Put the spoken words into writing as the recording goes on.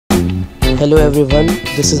Hello everyone,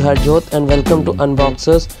 this is Harjot and welcome to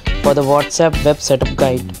Unboxers for the WhatsApp web setup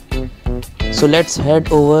guide. So let's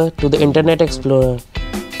head over to the Internet Explorer.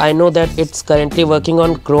 I know that it's currently working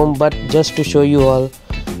on Chrome, but just to show you all,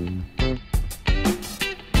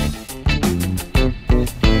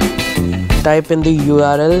 type in the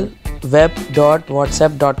URL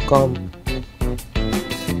web.whatsapp.com.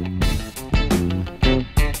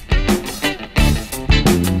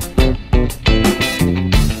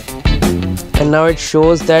 And now it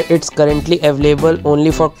shows that it's currently available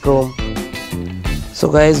only for Chrome. So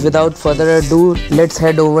guys, without further ado, let's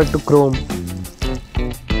head over to Chrome.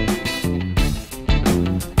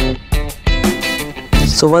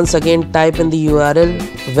 So once again, type in the URL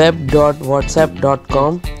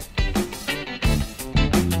web.whatsapp.com.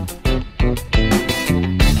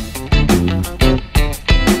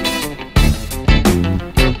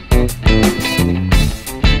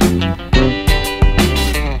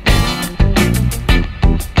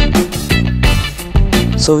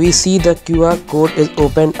 So we see the QR code is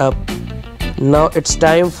opened up. Now it's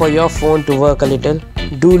time for your phone to work a little.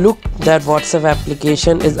 Do look that WhatsApp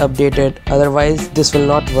application is updated, otherwise this will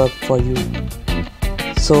not work for you.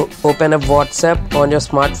 So open up WhatsApp on your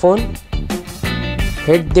smartphone,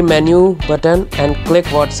 hit the menu button and click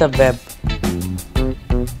WhatsApp web.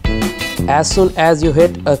 As soon as you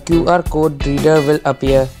hit, a QR code reader will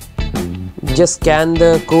appear. Just scan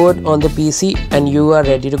the code on the PC and you are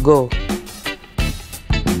ready to go.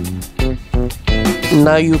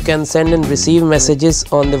 Now you can send and receive messages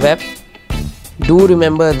on the web. Do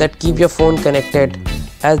remember that keep your phone connected,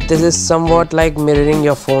 as this is somewhat like mirroring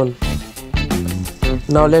your phone.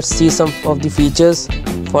 Now let's see some of the features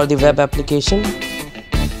for the web application.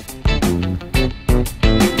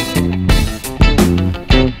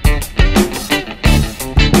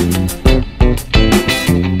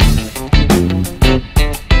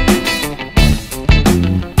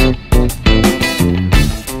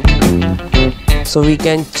 So we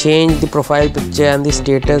can change the profile picture and the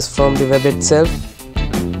status from the web itself.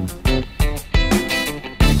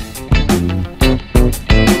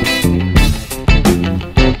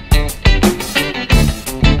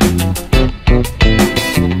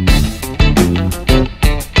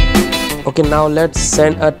 Okay, now let's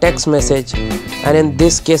send a text message, and in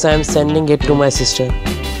this case I am sending it to my sister.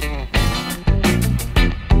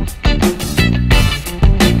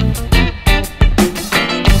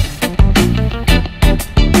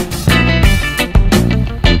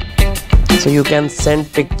 So you can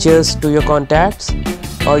send pictures to your contacts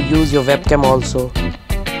or use your webcam also.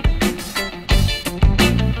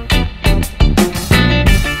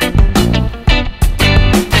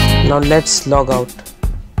 Now let's log out.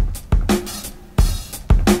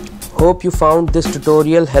 Hope you found this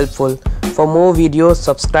tutorial helpful. For more videos,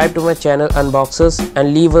 subscribe to my channel Unboxers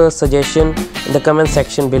and leave a suggestion in the comment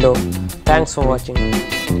section below. Thanks for watching.